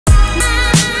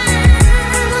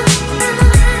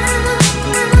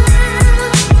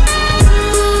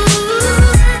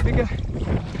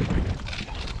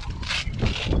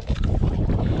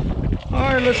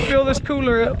this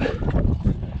cooler up.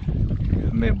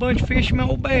 Got me a bunch of fish in my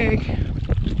old bag.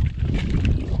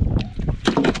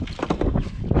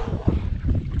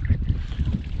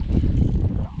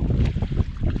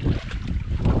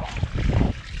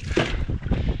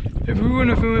 If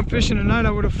we went fishing tonight,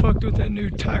 I would have fucked with that new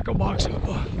tackle box. I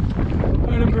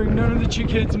didn't bring none of the chick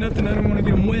heads, nothing. I didn't want to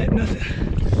get them wet, nothing.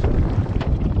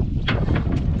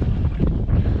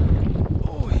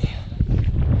 Oh yeah.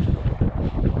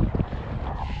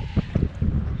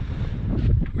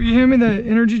 Will you hand me that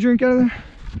energy drink out of there?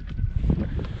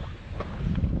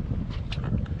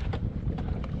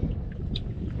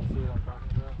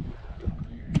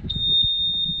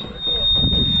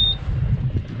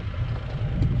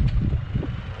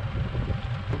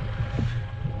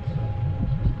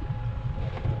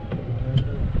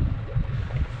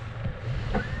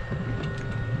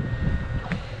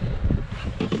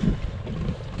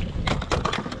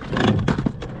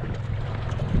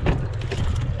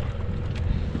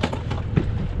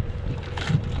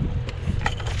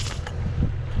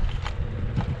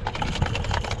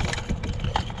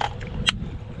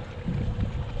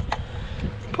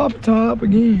 Pop top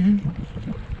again.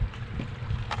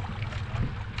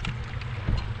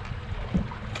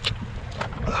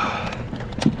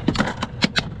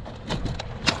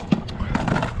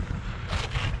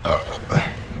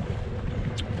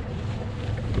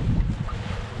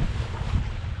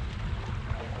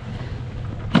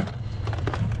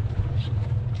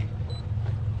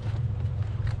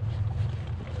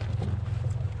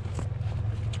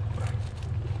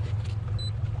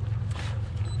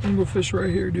 I'm gonna go fish right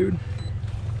here, dude.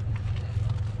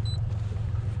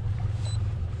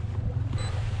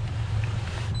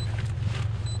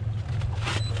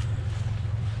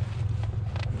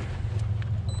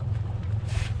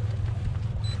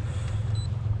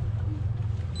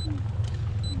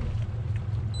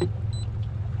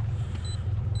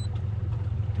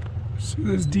 See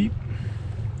this deep?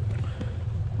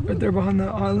 Right there behind that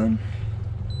island.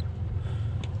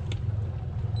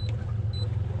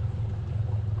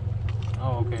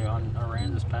 Oh, okay, on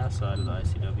Aransas Pass side of the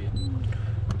ICW.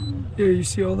 Yeah, you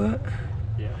see all that?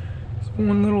 Yeah. It's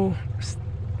one little,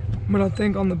 but I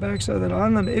think on the back side of that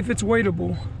island, if it's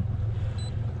wadeable,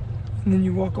 and then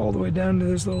you walk all the way down to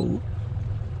this little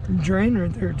drain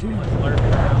right there too.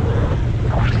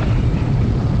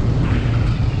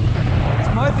 It's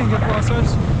my thinking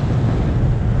process.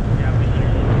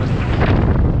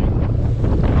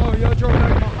 Oh, y'all drove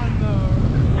back behind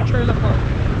the trailer park.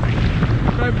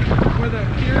 Right where the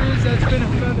pier is, that's been a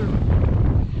feather.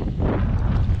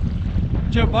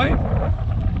 Did you bite?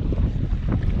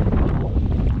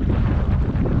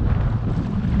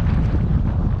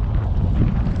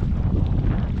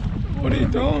 What are you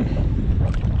doing?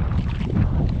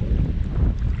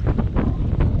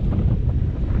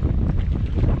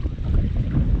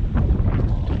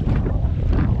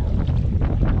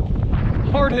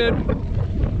 Hardhead.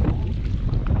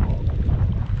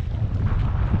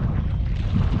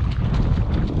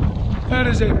 That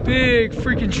is a big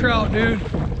freaking trout, dude.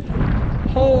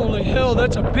 Holy hell,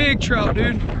 that's a big trout,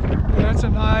 dude. That's a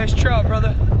nice trout,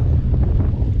 brother.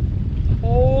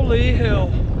 Holy hell.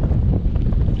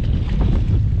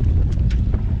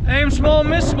 Aim small,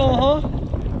 miss small, huh?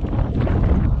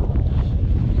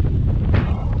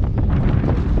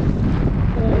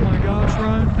 Oh my gosh,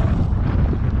 Ryan.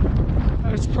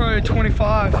 That's probably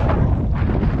 25.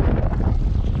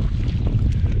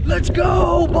 Let's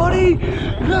go, buddy!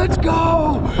 Let's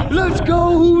go! Let's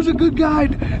go! Who's a good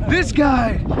guide? This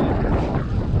guy!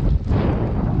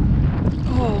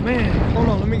 Oh man, hold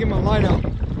on, let me get my light out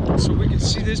so we can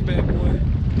see this bad boy.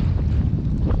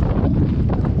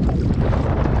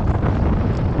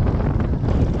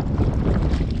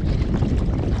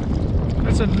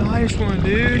 That's a nice one,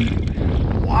 dude.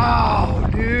 Wow,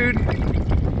 dude.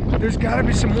 There's gotta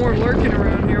be some more lurking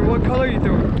around here. What color are you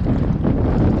throwing?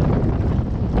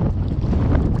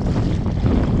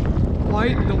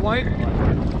 White, the white.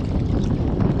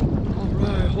 All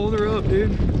right, hold her up,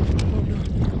 dude.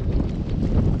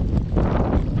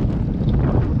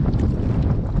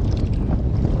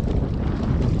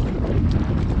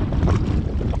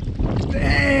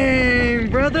 Dang,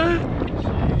 brother.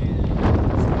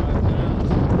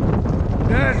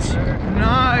 That's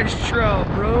nice trout,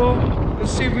 bro.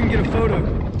 Let's see if we can get a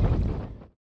photo.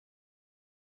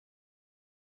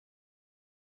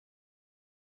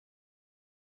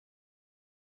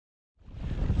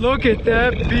 Look at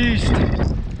that beast.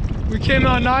 We came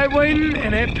out night wading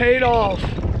and it paid off.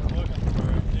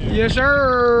 Yes,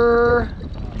 sir.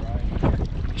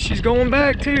 She's going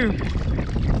back too.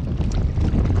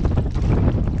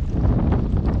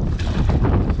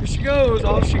 Here she she goes,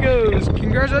 off she goes.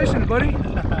 Congratulations, buddy.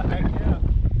 Heck yeah.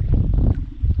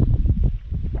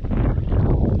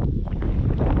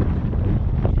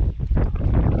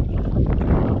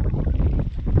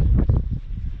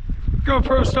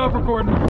 GoPro, stop recording.